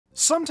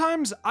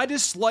sometimes I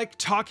just like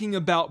talking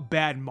about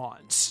bad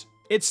mons.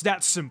 It's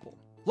that simple.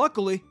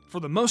 Luckily, for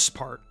the most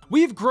part,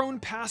 we've grown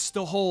past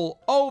the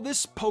whole, oh,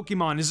 this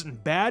Pokemon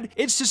isn't bad,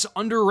 it's just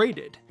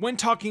underrated, when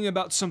talking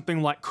about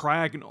something like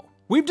Cryogonal.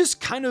 We've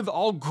just kind of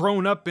all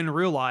grown up and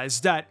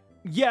realized that,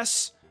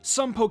 yes,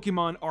 some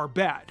Pokemon are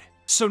bad.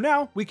 So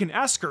now we can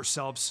ask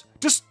ourselves,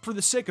 just for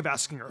the sake of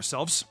asking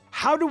ourselves,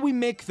 how do we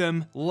make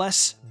them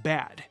less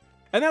bad?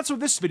 And that's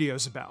what this video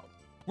is about.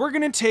 We're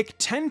gonna take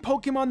 10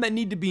 Pokemon that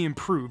need to be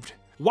improved,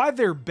 why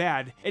they're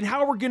bad, and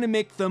how we're gonna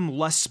make them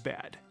less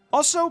bad.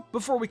 Also,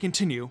 before we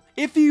continue,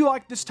 if you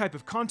like this type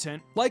of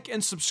content, like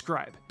and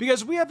subscribe,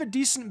 because we have a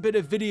decent bit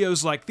of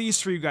videos like these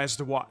for you guys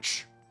to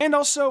watch. And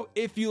also,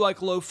 if you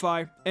like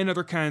lo-fi and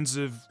other kinds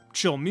of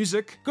chill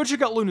music, go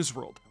check out Luna's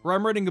World, where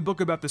I'm writing a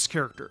book about this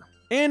character.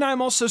 And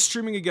I'm also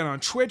streaming again on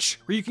Twitch,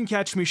 where you can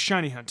catch me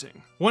shiny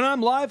hunting. When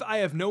I'm live, I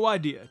have no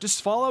idea,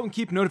 just follow and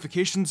keep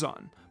notifications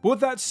on. But with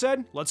that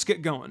said, let's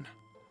get going.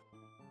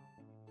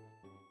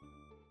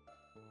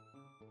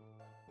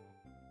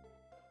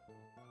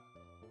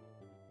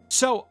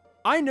 So,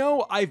 I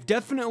know I've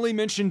definitely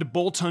mentioned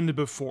Boltund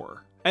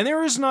before, and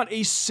there is not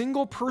a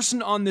single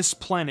person on this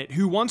planet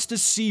who wants to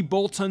see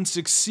Boltund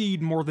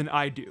succeed more than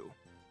I do.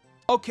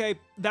 Okay,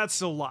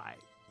 that's a lie.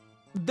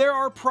 There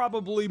are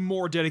probably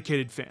more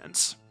dedicated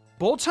fans.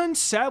 Boltund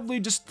sadly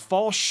just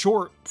falls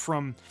short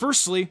from,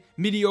 firstly,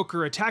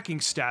 mediocre attacking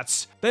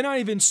stats that not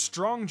even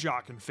Strong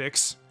Jaw can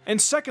fix, and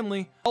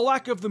secondly, a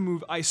lack of the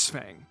move Ice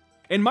Fang.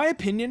 In my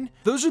opinion,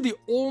 those are the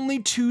only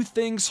two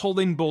things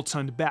holding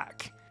Boltund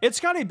back. It's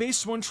got a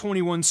base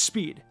 121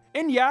 speed,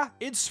 and yeah,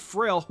 it's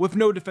frail with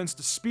no defense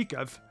to speak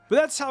of, but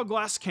that's how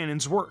glass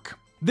cannons work.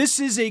 This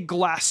is a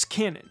glass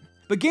cannon,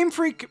 but Game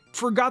Freak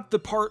forgot the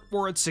part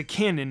where it's a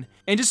cannon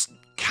and just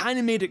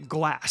kinda made it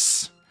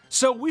glass.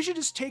 So we should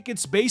just take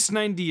its base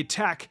 90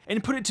 attack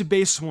and put it to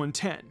base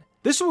 110.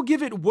 This will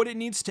give it what it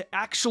needs to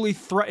actually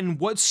threaten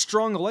what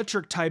strong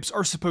electric types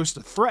are supposed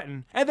to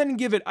threaten, and then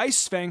give it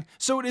Ice Fang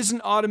so it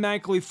isn't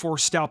automatically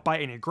forced out by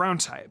any ground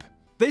type.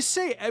 They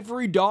say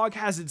every dog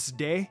has its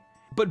day,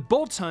 but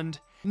Boltund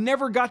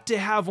never got to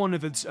have one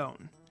of its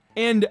own.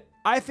 And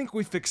I think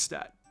we fixed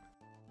that.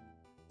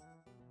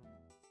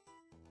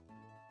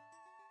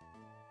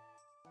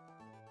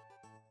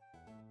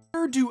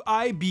 Where do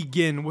I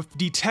begin with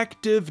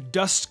Detective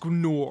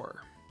Dusknoir?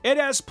 It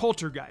has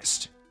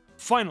Poltergeist,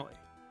 finally,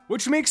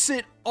 which makes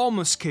it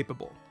almost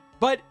capable.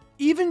 But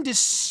even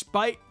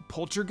despite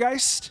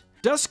Poltergeist,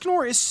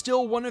 Dusknoir is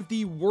still one of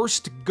the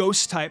worst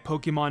Ghost-type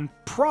Pokemon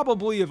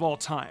probably of all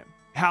time.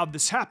 How'd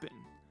this happen?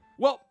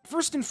 Well,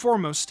 first and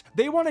foremost,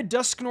 they wanted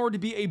Dusknoir to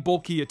be a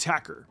bulky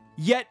attacker.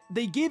 Yet,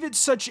 they gave it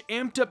such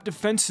amped up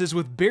defenses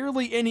with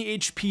barely any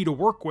HP to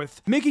work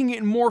with, making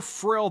it more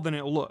frail than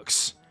it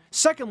looks.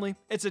 Secondly,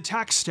 its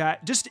attack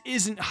stat just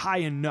isn't high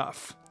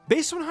enough.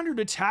 Base 100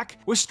 attack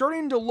was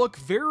starting to look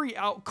very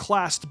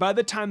outclassed by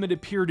the time it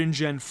appeared in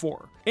Gen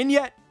 4, and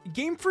yet,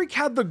 Game Freak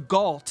had the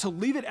gall to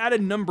leave it at a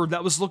number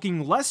that was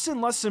looking less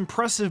and less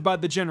impressive by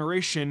the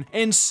generation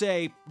and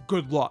say,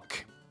 good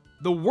luck.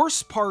 The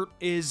worst part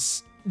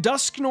is,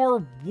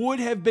 Dusknoir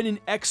would have been an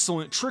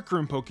excellent Trick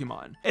Room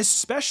Pokemon,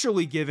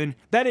 especially given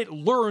that it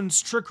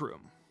learns Trick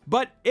Room.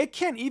 But it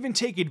can't even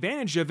take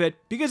advantage of it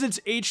because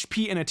its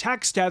HP and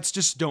attack stats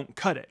just don't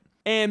cut it.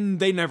 And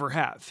they never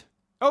have.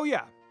 Oh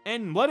yeah,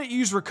 and let it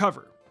use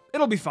Recover.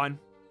 It'll be fine.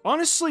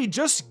 Honestly,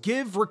 just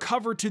give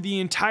Recover to the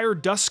entire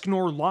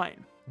Dusknoir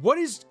line. What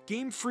is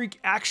Game Freak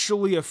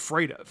actually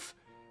afraid of?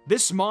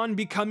 This Mon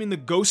becoming the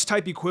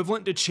Ghost-type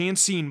equivalent to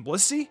Chansey and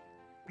Blissey?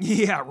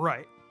 Yeah,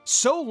 right.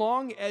 So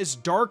long as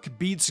Dark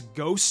beats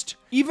Ghost,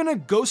 even a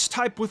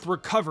Ghost-type with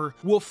Recover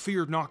will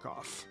fear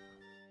knockoff.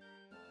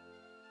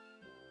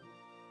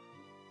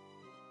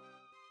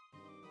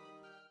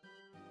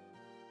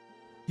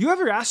 You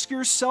ever ask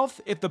yourself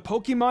if the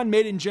Pokemon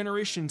made in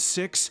Generation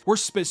 6 were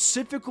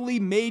specifically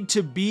made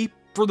to be,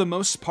 for the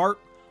most part,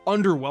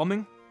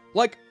 underwhelming?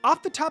 Like,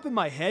 off the top of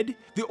my head,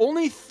 the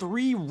only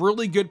 3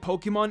 really good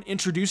Pokemon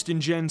introduced in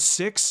Gen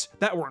 6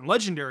 that weren't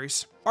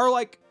legendaries are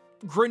like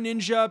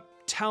Greninja,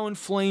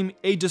 Talonflame,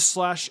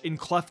 Aegislash, and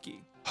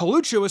Klefki.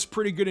 Hawlucha was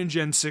pretty good in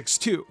Gen 6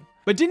 too,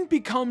 but didn't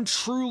become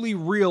truly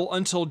real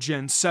until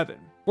Gen 7,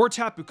 where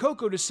Tapu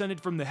Koko descended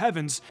from the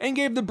heavens and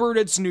gave the bird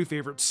its new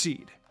favorite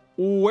seed.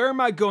 Where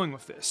am I going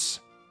with this?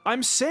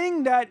 I'm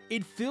saying that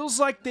it feels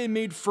like they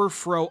made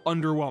Furfrou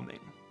underwhelming.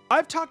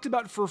 I've talked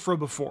about Furfrou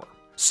before,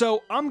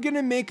 so I'm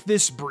gonna make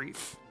this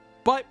brief.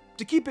 But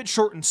to keep it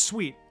short and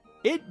sweet,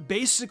 it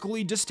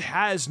basically just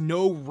has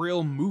no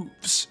real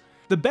moves.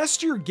 The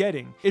best you're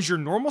getting is your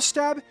normal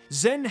stab,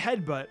 Zen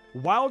Headbutt,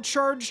 Wild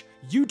Charge,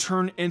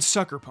 U-Turn, and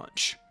Sucker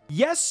Punch.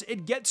 Yes,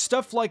 it gets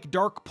stuff like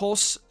Dark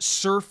Pulse,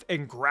 Surf,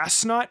 and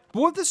Grass Knot,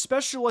 but with a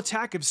special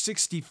attack of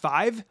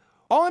 65,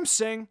 all I'm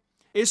saying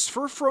is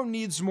Furfrou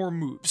needs more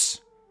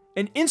moves.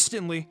 And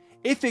instantly,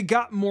 if it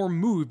got more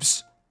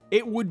moves,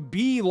 it would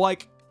be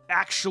like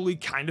actually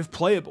kind of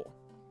playable.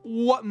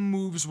 What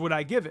moves would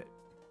I give it?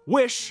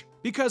 Wish,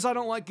 because I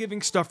don't like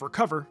giving stuff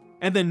Recover,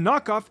 and then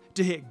Knockoff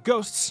to hit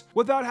ghosts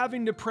without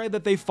having to pray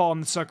that they fall in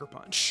the Sucker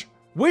Punch.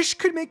 Wish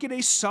could make it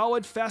a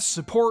solid fast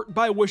support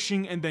by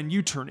wishing and then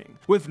U-turning,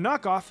 with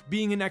Knockoff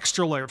being an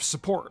extra layer of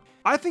support.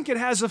 I think it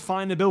has a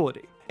fine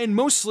ability, and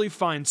mostly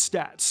fine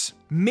stats.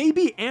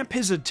 Maybe amp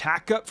his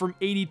attack up from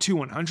 80 to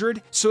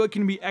 100 so it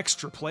can be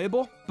extra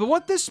playable, but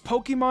what this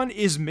Pokemon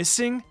is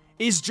missing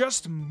is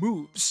just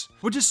moves,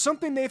 which is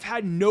something they've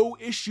had no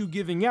issue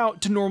giving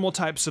out to normal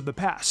types of the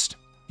past.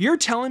 You're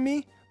telling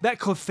me that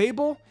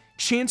Clefable,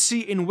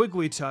 Chansey, and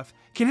Wigglytuff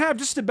can have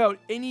just about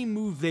any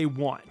move they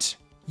want,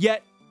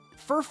 yet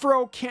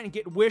Furfrou can't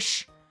get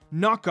Wish,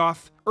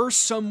 Knockoff, or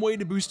some way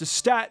to boost a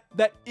stat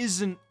that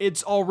isn't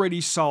its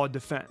already solid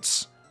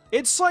defense.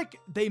 It's like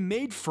they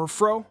made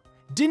Furfrou,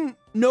 didn't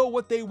know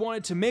what they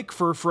wanted to make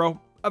Furfrou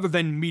other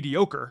than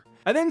mediocre,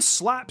 and then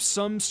slapped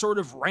some sort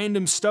of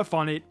random stuff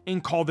on it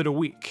and called it a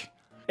week.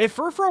 If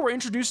Furfrou were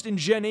introduced in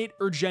Gen 8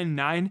 or Gen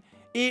 9,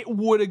 it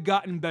would have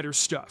gotten better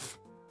stuff.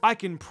 I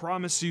can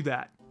promise you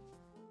that.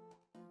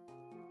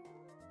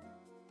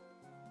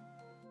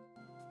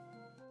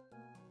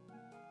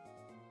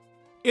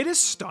 It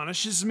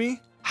astonishes me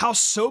how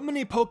so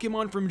many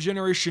Pokemon from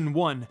Generation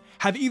 1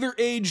 have either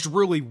aged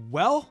really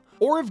well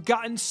or have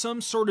gotten some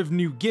sort of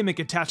new gimmick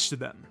attached to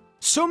them.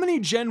 So many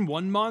Gen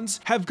 1 mons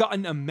have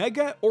gotten a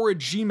Mega or a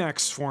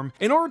G-Max form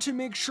in order to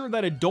make sure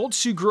that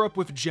adults who grew up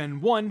with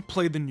Gen 1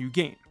 play the new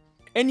game.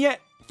 And yet,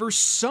 for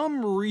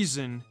some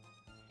reason,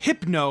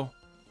 Hypno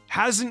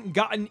hasn't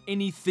gotten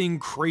anything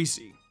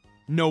crazy.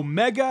 No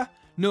Mega,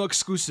 no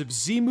exclusive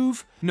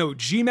Z-move, no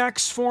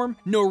G-Max form,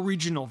 no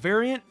regional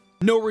variant,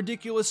 no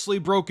ridiculously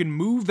broken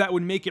move that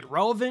would make it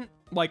relevant,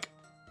 like,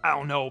 I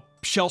don't know,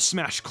 Shell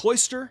Smash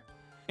Cloyster.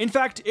 In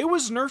fact, it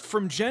was nerfed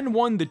from Gen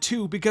 1 to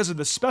 2 because of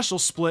the special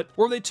split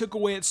where they took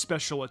away its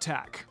special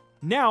attack.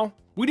 Now,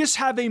 we just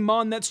have a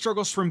mon that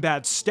struggles from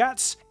bad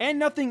stats and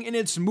nothing in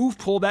its move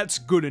pool that's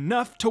good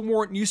enough to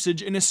warrant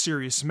usage in a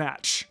serious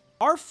match.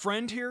 Our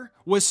friend here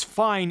was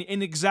fine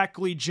in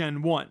exactly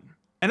Gen 1,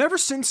 and ever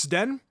since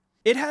then,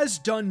 it has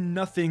done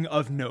nothing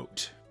of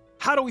note.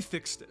 How do we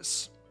fix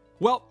this?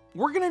 Well,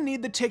 we're gonna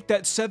need to take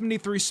that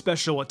 73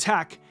 special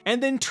attack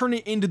and then turn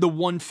it into the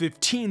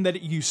 115 that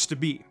it used to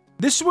be.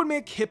 This would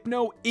make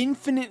Hypno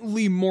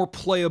infinitely more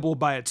playable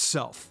by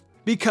itself,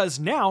 because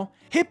now,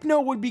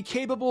 Hypno would be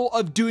capable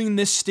of doing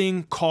this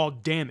thing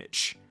called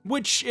damage,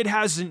 which it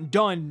hasn't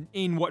done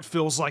in what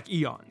feels like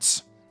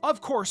eons. Of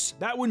course,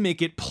 that would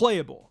make it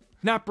playable,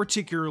 not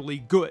particularly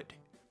good.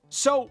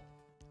 So,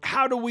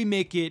 how do we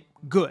make it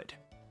good?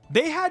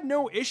 They had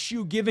no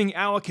issue giving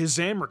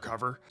Alakazam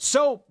recover,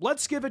 so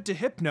let's give it to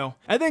Hypno,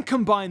 and then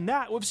combine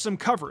that with some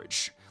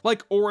coverage,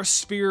 like Aura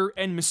Sphere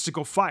and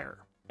Mystical Fire.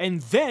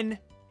 And then,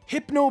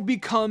 Hypno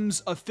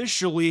becomes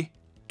officially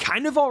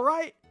kind of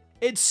alright.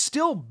 It's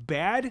still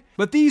bad,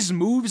 but these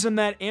moves and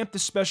that amp the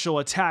special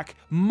attack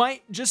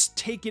might just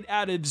take it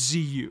out of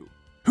ZU.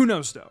 Who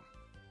knows though?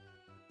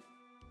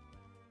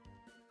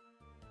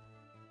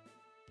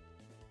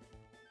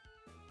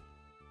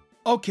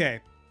 Okay,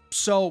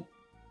 so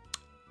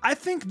I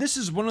think this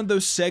is one of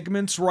those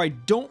segments where I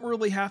don't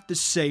really have to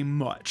say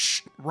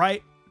much,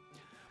 right?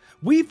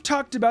 We've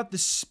talked about the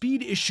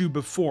speed issue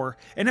before,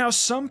 and how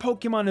some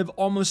Pokemon have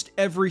almost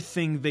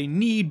everything they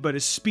need but a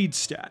speed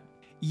stat.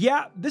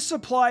 Yeah, this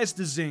applies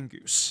to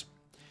Zangoose.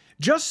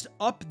 Just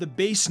up the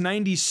base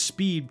 90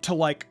 speed to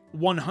like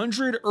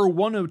 100 or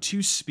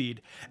 102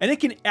 speed, and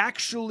it can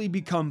actually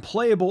become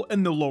playable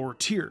in the lower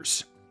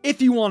tiers.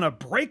 If you want to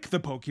break the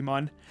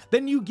Pokemon,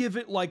 then you give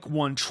it like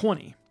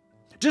 120.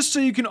 Just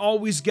so you can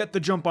always get the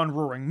jump on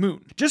Roaring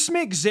Moon. Just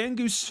make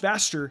Zangoose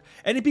faster,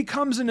 and it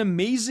becomes an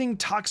amazing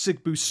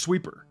Toxic Boost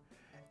sweeper.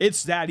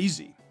 It's that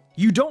easy.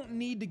 You don't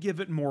need to give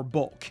it more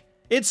bulk.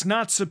 It's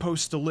not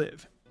supposed to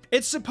live.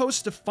 It's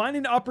supposed to find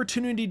an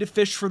opportunity to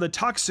fish for the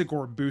Toxic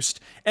Orb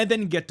boost, and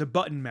then get to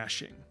button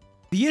mashing.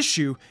 The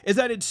issue is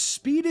that its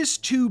speed is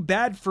too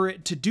bad for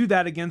it to do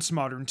that against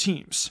modern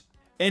teams.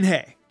 And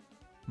hey,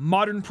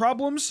 modern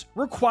problems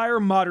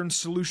require modern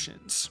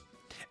solutions.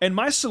 And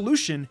my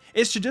solution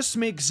is to just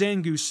make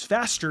Zangoose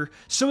faster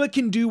so it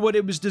can do what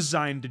it was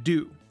designed to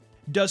do.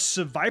 Does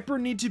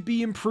Seviper need to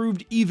be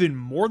improved even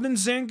more than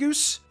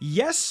Zangoose?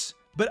 Yes,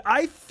 but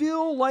I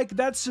feel like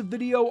that's a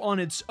video on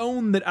its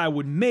own that I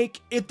would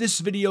make if this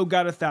video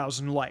got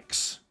 1,000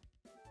 likes.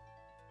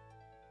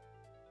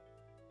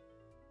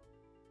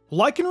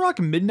 Lycanroc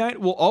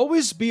Midnight will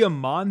always be a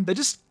mon that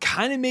just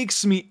kinda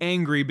makes me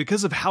angry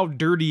because of how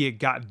dirty it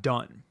got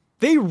done.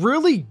 They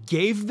really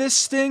gave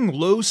this thing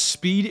low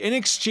speed in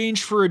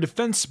exchange for a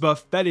defense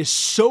buff that is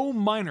so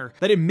minor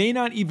that it may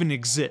not even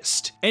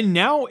exist. And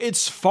now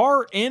it's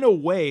far and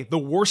away the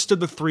worst of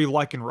the 3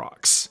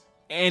 Lycanrocs.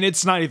 And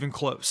it's not even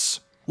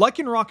close.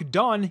 Lycanroc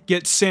Dawn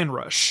gets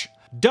Sandrush.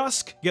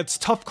 Dusk gets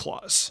Tough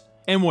Claws.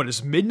 And what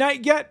does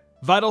Midnight get?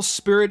 Vital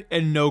Spirit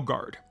and No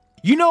Guard.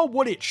 You know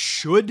what it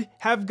should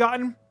have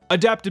gotten?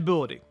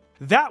 Adaptability.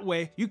 That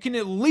way, you can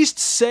at least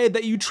say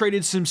that you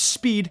traded some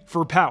speed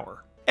for power.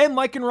 And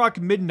Lycanroc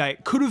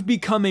Midnight could have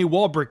become a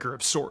wall breaker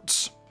of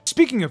sorts.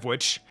 Speaking of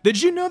which,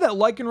 did you know that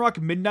Lycanroc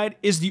Midnight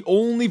is the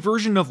only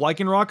version of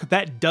Lycanroc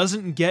that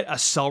doesn't get a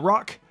Cell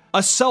Rock?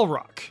 A Cell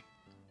Rock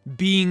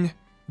being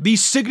the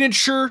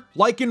signature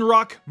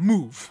Lycanroc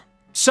move.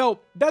 So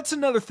that's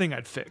another thing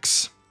I'd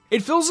fix.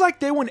 It feels like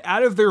they went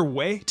out of their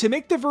way to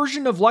make the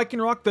version of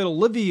Lycanroc that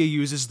Olivia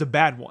uses the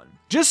bad one,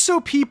 just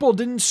so people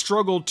didn't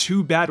struggle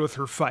too bad with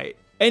her fight.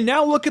 And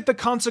now look at the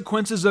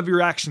consequences of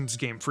your actions,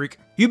 Game Freak.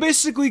 You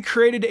basically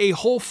created a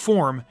whole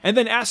form and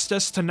then asked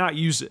us to not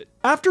use it.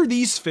 After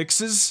these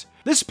fixes,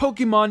 this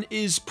Pokemon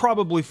is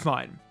probably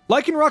fine.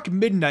 Lycanroc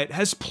Midnight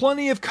has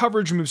plenty of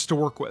coverage moves to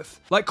work with,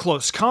 like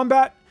Close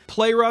Combat,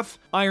 Play Rough,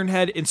 Iron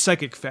Head, and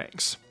Psychic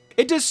Fangs.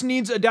 It just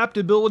needs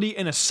adaptability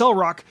and a Cell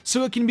Rock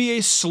so it can be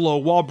a slow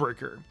wall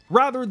breaker,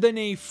 rather than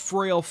a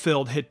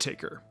frail-filled hit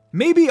taker.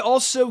 Maybe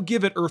also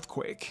give it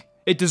Earthquake.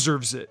 It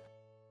deserves it.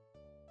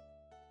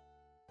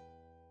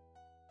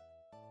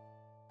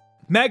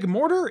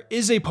 Magmortar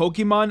is a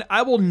Pokemon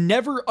I will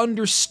never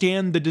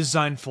understand the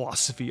design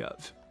philosophy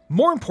of.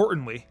 More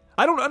importantly,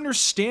 I don't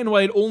understand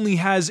why it only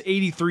has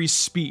 83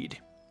 speed.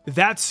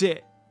 That's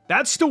it.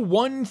 That's the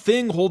one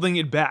thing holding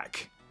it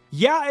back.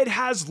 Yeah, it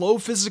has low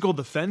physical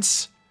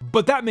defense,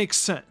 but that makes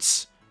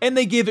sense. And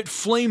they gave it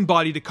Flame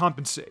Body to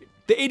compensate.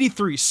 The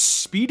 83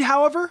 speed,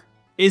 however?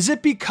 Is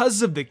it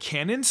because of the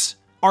cannons?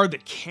 Are the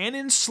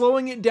cannons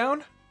slowing it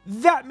down?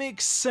 That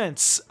makes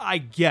sense, I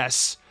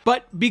guess.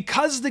 But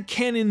because the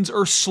cannons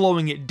are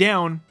slowing it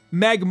down,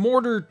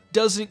 Magmortar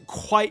doesn't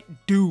quite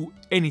do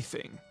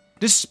anything.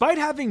 Despite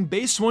having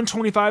base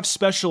 125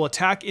 special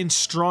attack and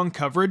strong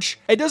coverage,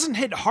 it doesn't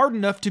hit hard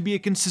enough to be a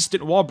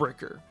consistent wall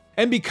breaker.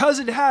 And because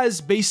it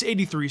has base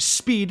 83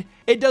 speed,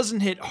 it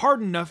doesn't hit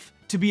hard enough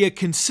to be a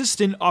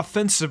consistent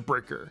offensive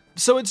breaker.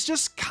 So it's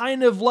just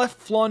kind of left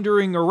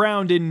floundering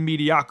around in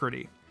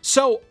mediocrity.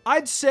 So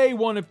I'd say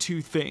one of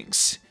two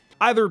things.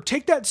 Either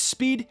take that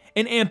speed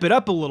and amp it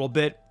up a little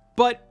bit,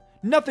 but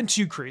nothing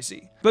too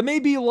crazy. But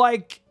maybe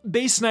like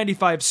base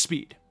 95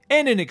 speed.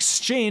 And in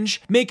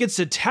exchange, make its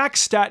attack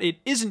stat it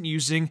isn't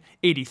using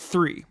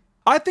 83.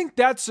 I think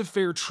that's a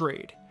fair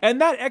trade. And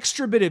that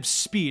extra bit of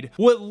speed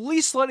will at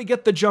least let it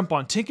get the jump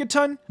on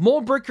Tinkaton,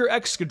 Molebreaker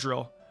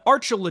Excadrill,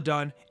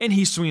 Archaludon, and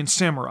Hisuian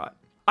Samurott.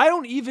 I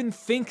don't even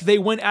think they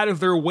went out of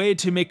their way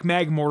to make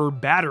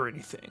Magmortar bad or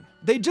anything.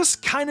 They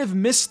just kind of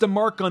missed the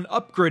mark on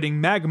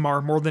upgrading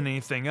Magmar more than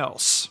anything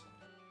else.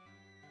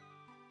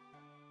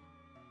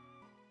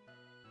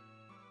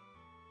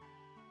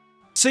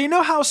 So you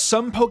know how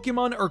some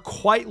Pokemon are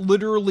quite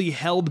literally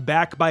held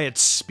back by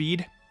its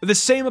speed? The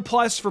same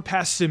applies for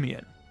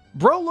Passimian.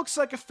 Bro looks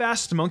like a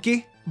fast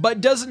monkey,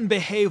 but doesn't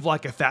behave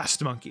like a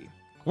fast monkey.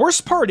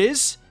 Worst part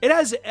is, it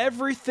has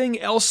everything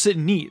else it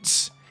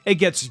needs. It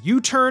gets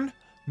U-turn,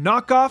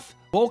 knockoff,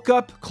 bulk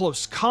up,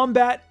 close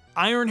combat,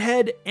 Iron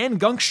Head, and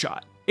Gunk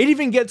Shot. It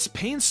even gets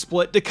Pain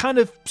Split to kind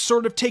of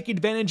sort of take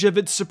advantage of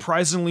its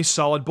surprisingly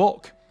solid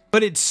bulk.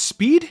 But its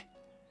speed?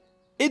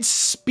 Its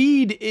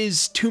speed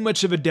is too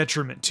much of a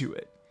detriment to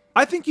it.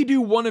 I think you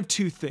do one of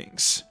two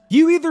things.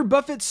 You either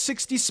buff its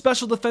 60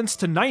 special defense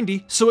to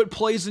 90 so it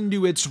plays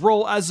into its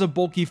role as a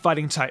bulky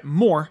fighting type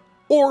more,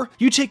 or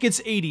you take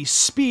its 80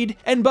 speed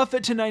and buff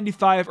it to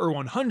 95 or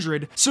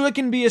 100 so it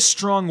can be a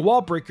strong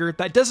wall breaker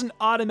that doesn't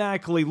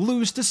automatically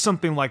lose to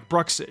something like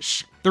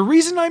Bruxish. The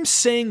reason I'm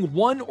saying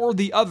one or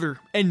the other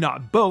and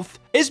not both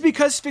is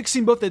because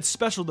fixing both its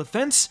special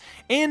defense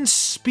and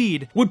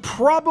speed would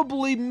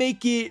probably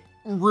make it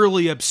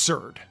really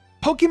absurd.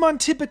 Pokemon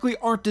typically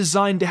aren't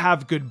designed to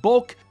have good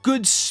bulk,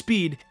 good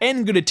speed,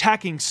 and good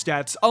attacking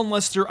stats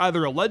unless they're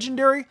either a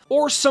legendary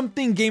or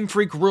something Game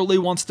Freak really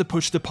wants to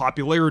push the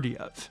popularity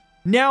of.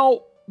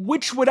 Now,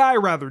 which would I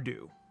rather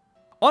do?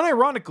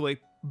 Unironically,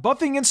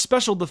 buffing its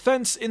special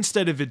defense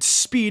instead of its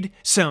speed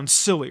sounds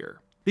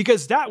sillier,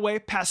 because that way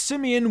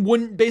Passimian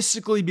wouldn't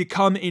basically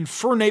become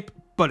Infernape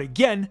but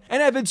again,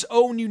 and have its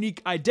own unique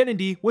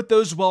identity with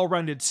those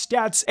well-rounded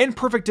stats and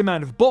perfect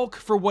amount of bulk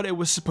for what it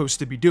was supposed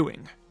to be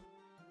doing.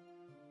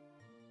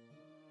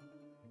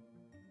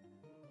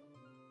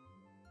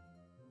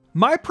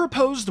 My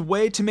proposed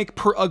way to make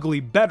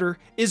Purugly better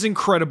is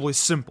incredibly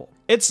simple.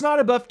 It's not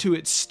a buff to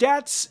its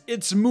stats,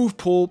 its move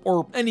pool,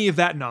 or any of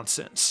that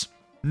nonsense.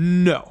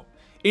 No.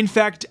 In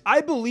fact,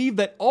 I believe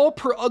that all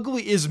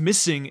Purugly is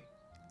missing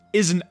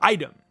is an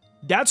item.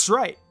 That's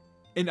right,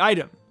 an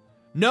item.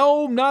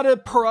 No, not a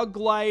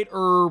Puruglite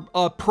or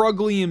a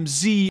Puruglium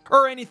Z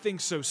or anything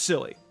so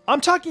silly.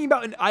 I'm talking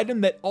about an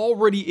item that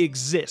already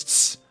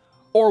exists.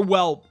 Or,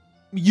 well,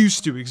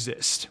 used to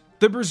exist.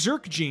 The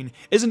Berserk Gene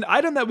is an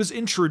item that was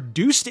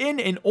introduced in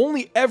and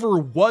only ever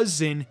was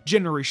in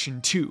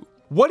Generation 2.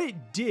 What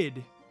it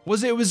did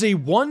was it was a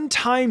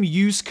one-time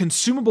use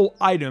consumable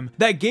item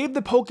that gave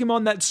the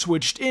Pokemon that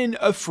switched in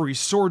a free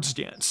Swords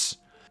Dance.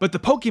 But the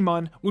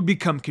Pokemon would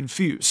become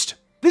confused.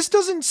 This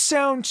doesn't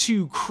sound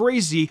too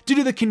crazy due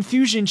to the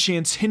confusion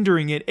chance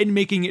hindering it and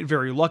making it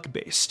very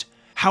luck-based.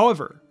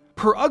 However,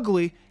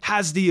 Purugly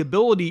has the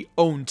ability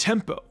Own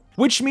Tempo,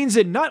 which means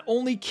it not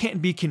only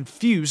can't be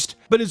confused,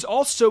 but is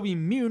also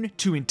immune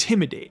to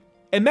Intimidate.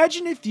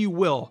 Imagine, if you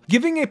will,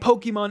 giving a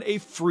Pokemon a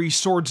free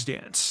Swords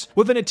Dance,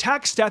 with an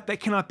attack stat that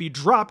cannot be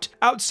dropped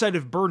outside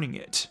of burning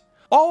it,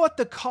 all at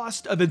the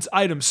cost of its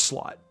item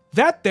slot.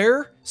 That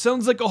there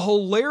sounds like a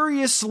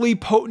hilariously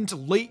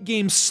potent late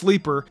game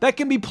sleeper that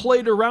can be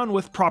played around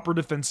with proper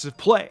defensive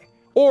play,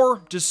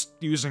 or just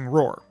using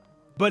Roar.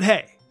 But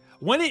hey,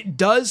 when it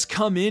does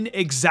come in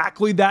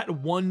exactly that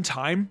one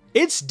time,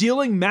 it's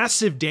dealing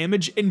massive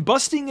damage and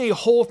busting a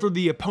hole through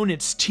the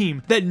opponent's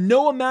team that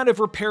no amount of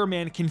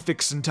Repairman can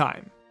fix in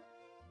time.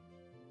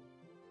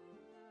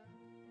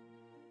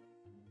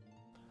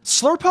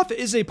 Slurpuff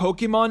is a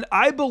Pokemon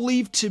I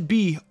believe to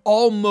be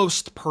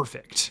almost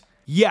perfect.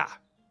 Yeah,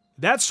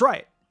 that's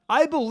right.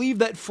 I believe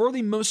that for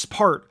the most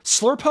part,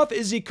 Slurpuff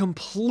is a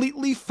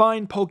completely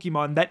fine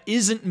Pokemon that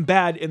isn't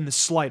bad in the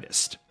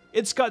slightest.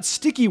 It's got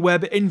Sticky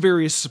Web and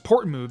various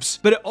support moves,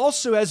 but it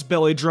also has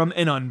Belly Drum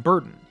and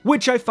Unburden,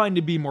 which I find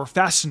to be more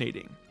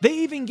fascinating. They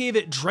even gave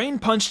it Drain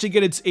Punch to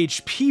get its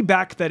HP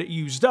back that it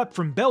used up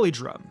from Belly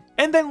Drum,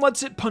 and then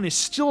lets it punish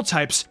Steel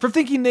types for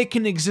thinking they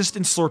can exist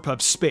in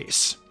Slurpuff's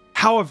space.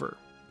 However,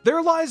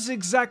 there lies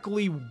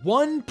exactly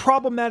one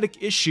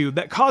problematic issue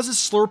that causes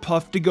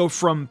Slurpuff to go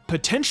from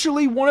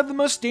potentially one of the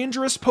most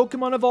dangerous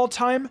Pokemon of all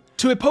time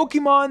to a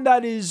Pokemon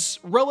that is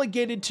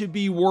relegated to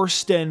be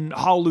worse than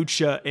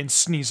Hawlucha and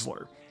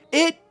Sneasler.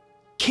 It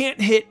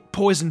can't hit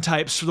poison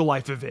types for the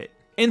life of it,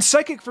 and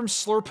Psychic from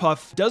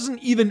Slurpuff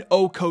doesn't even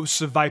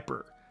Okos a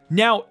Viper.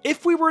 Now,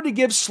 if we were to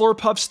give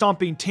Slurpuff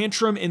Stomping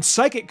Tantrum and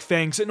Psychic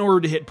Fangs in order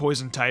to hit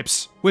poison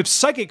types, with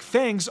Psychic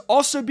Fangs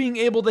also being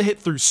able to hit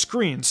through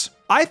screens,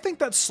 I think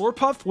that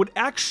Slurpuff would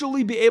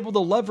actually be able to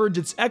leverage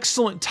its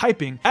excellent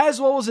typing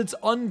as well as its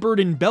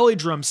Unburdened Belly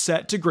Drum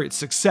set to great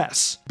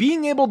success,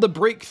 being able to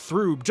break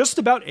through just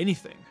about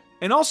anything.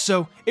 And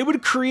also, it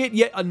would create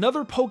yet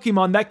another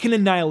Pokemon that can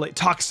annihilate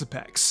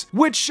Toxapex,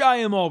 which I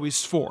am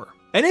always for.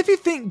 And if you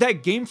think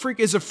that Game Freak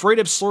is afraid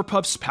of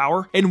Slurpuff's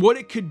power and what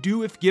it could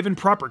do if given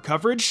proper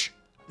coverage,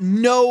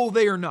 no,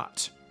 they are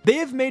not. They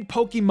have made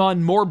Pokemon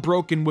more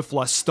broken with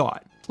less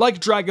thought, like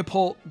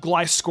Dragapult,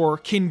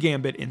 Gliscor,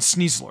 Kingambit, and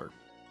Sneasler.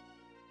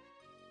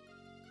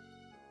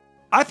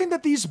 I think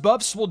that these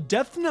buffs will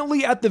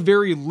definitely, at the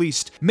very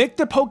least, make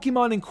the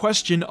Pokemon in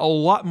question a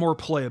lot more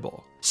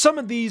playable. Some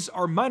of these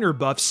are minor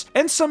buffs,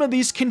 and some of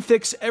these can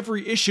fix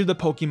every issue the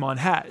Pokemon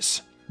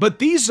has. But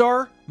these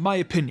are my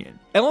opinion,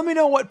 and let me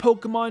know what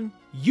Pokemon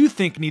you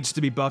think needs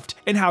to be buffed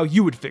and how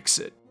you would fix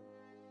it.